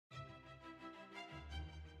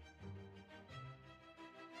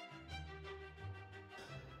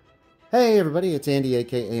Hey everybody, it's Andy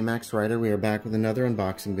aka Max Rider. We are back with another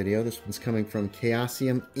unboxing video. This one's coming from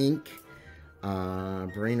Chaosium Inc.,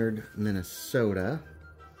 Brainerd, Minnesota.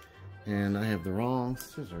 And I have the wrong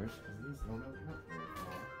scissors. These don't open up very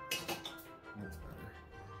far. That's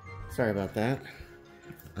better. Sorry about that.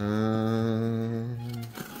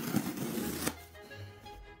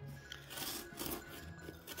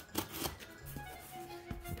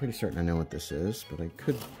 I'm pretty certain I know what this is, but I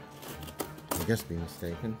could, I guess, be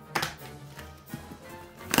mistaken.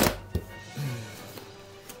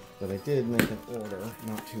 But I did make an order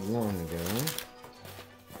not too long ago.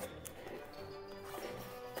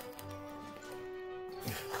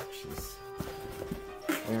 Jeez.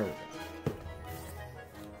 There we go.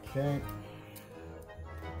 Okay.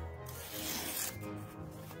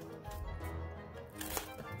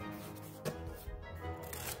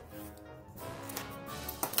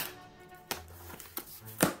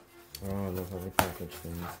 Oh, I love how they package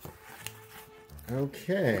things.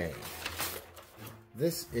 Okay.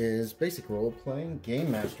 This is Basic Roleplaying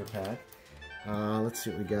Gamemaster Pack. Let's see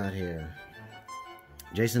what we got here.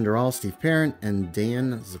 Jason Durall, Steve Parent, and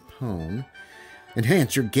Dan Zappone.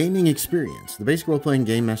 Enhance your gaming experience. The Basic Roleplaying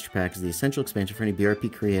Gamemaster Pack is the essential expansion for any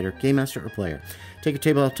BRP creator, game master, or player. Take your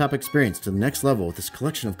tabletop experience to the next level with this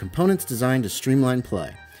collection of components designed to streamline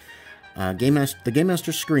play. The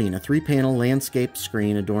Gamemaster screen, a 3-panel landscape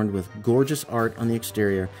screen adorned with gorgeous art on the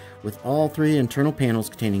exterior, with all 3 internal panels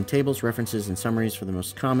containing tables, references, and summaries for the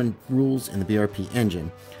most common rules in the BRP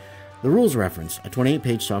engine. The rules reference, a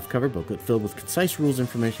 28-page softcover booklet filled with concise rules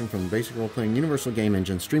information from the Basic Roleplaying Universal Game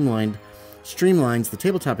Engine, streamlines the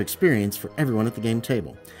tabletop experience for everyone at the game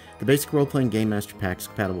table. The Basic Roleplaying Gamemaster Pack is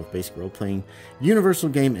compatible with Basic Roleplaying Universal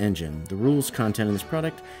Game Engine. The rules content in this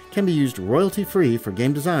product can be used royalty-free for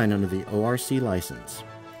game design under the ORC license.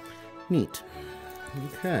 Neat.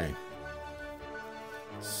 Okay.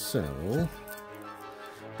 So,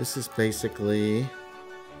 this is basically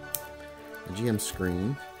a GM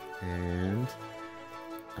screen and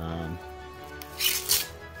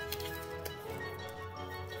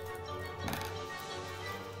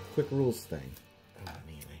quick rules thing. Oh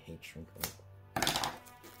man, I hate shrink wrap.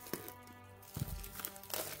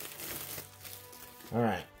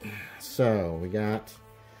 Alright, so we got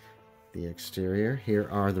the exterior. Here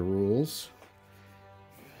are the rules.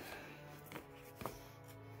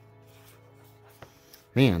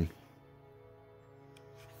 Man.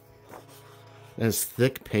 That's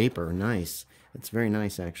thick paper. Nice. It's very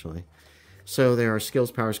nice, actually. So there are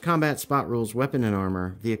skills, powers, combat, spot rules, weapon and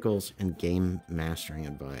armor, vehicles, and game mastering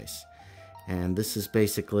advice. And this is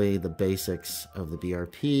basically the basics of the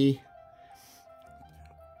BRP.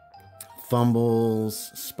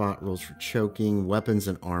 Fumbles, spot rules for choking, weapons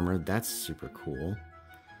and armor. That's super cool.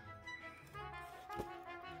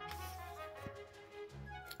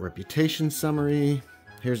 Reputation summary.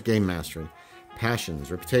 Here's game mastery.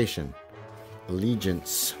 Passions, reputation,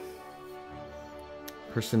 allegiance,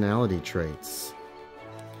 personality traits,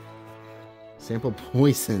 sample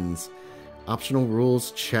poisons, optional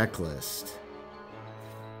rules checklist.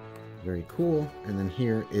 Very cool. And then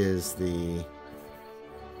here is the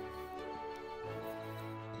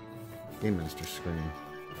Gamemaster screen.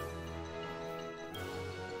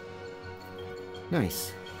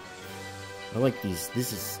 Nice. I like these.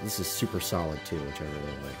 This is super solid too, which I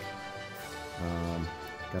really like.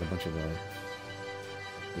 Got a bunch of the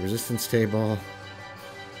resistance table.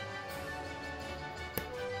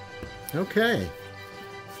 Okay.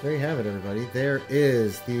 There you have it, everybody. There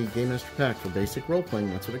is the Gamemaster Pack for Basic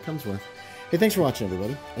Roleplaying. That's what it comes with. Hey, thanks for watching,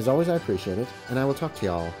 everybody. As always, I appreciate it, and I will talk to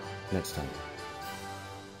y'all next time.